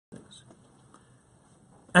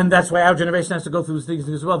And that's why our generation has to go through these things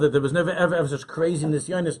as well, that there was never ever such crazy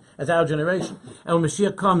Nisyonos as our generation. And when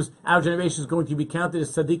Mashiach comes, our generation is going to be counted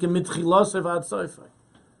as tzaddikim mitchilosav ad sofer.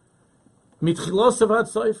 Mitchilosav ad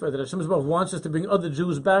sofer, that Hashem wants us to bring other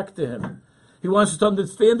Jews back to Him. He wants us to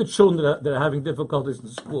understand the children that are having difficulties in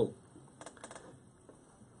school.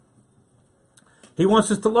 He wants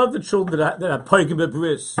us to love the children that are poigim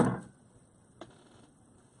bebris.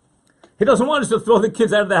 He doesn't want us to throw the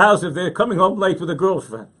kids out of the house if they're coming home late with a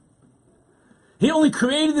girlfriend. He only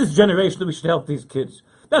created this generation that we should help these kids.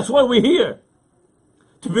 That's why we're here.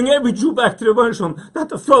 To bring every Jew back to the Shalom, not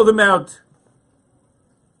to throw them out.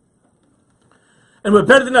 And we're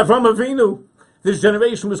better than Avraham Avinu. This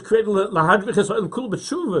generation was created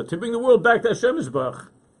to bring the world back to Hashem Yisbarach.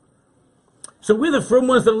 So we're the firm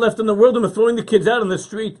ones that are left in the world and we're throwing the kids out on the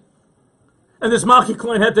street. And this Malchi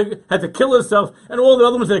Klein had to kill herself, and all the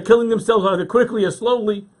other ones that are killing themselves either quickly or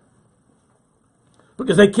slowly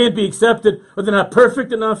because they can't be accepted or they're not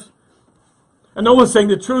perfect enough. And no one's saying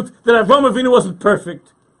the truth that Avraham Avinu wasn't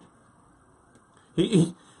perfect.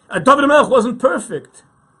 David HaMelech wasn't perfect.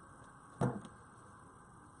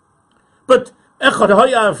 But Echad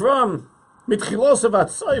Haya Avram mitchilosav ad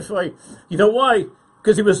sofer. You know why?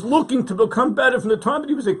 Because he was looking to become better from the time that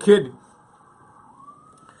he was a kid.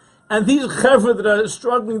 And these chevra that are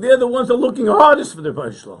struggling, they're the ones that are looking hardest for the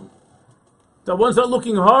Shalom. The ones that are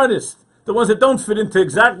looking hardest. The ones that don't fit into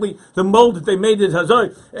exactly the mold that they made it.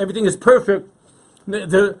 Everything is perfect.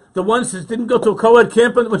 The ones that didn't go to a co-ed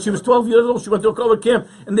camp when she was 12 years old, she went to a co-ed camp,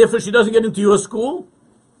 and therefore she doesn't get into your school.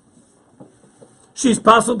 She's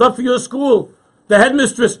parceled up for your school. The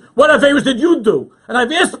headmistress, what favors did you do? And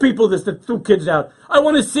I've asked people this that threw kids out. I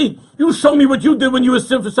want to see. You show me what you did when you were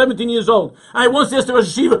 17 years old. I once asked the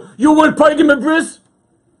Rosh Hashiva, you weren't poigim bebris?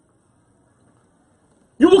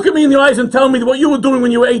 You look at me in the eyes and tell me what you were doing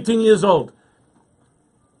when you were 18 years old.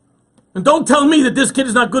 And don't tell me that this kid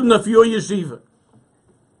is not good enough for your yeshiva.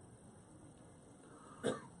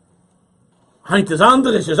 Heint is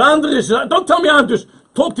anders. Don't tell me anders.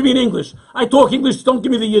 Talk to me in English. I talk English, don't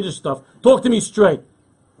give me the Yiddish stuff. Talk to me straight.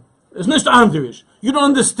 It's nicht anders. You don't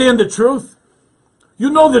understand the truth. You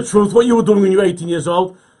know the truth, what you were doing when you were 18 years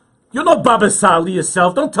old. You're not Baba Sali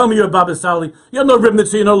yourself. Don't tell me you're Baba Sali. You're no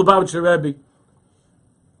Ribnitzer, you're no Lubavitcher Rebbe.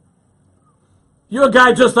 You're a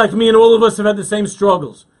guy just like me, and all of us have had the same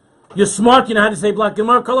struggles. You're smart, you know how to say black and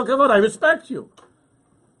mark, kol hakavod. I respect you.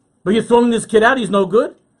 But you're throwing this kid out, he's no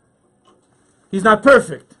good. He's not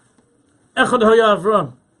perfect. Echad Haya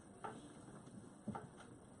Avram.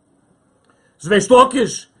 Zvei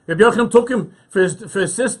Shlokish. Rabbi Yochanan took him for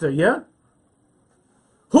his sister, yeah?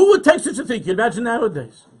 Who would take such a thing? You imagine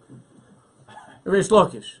nowadays. Rabbi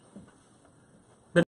Shlokish.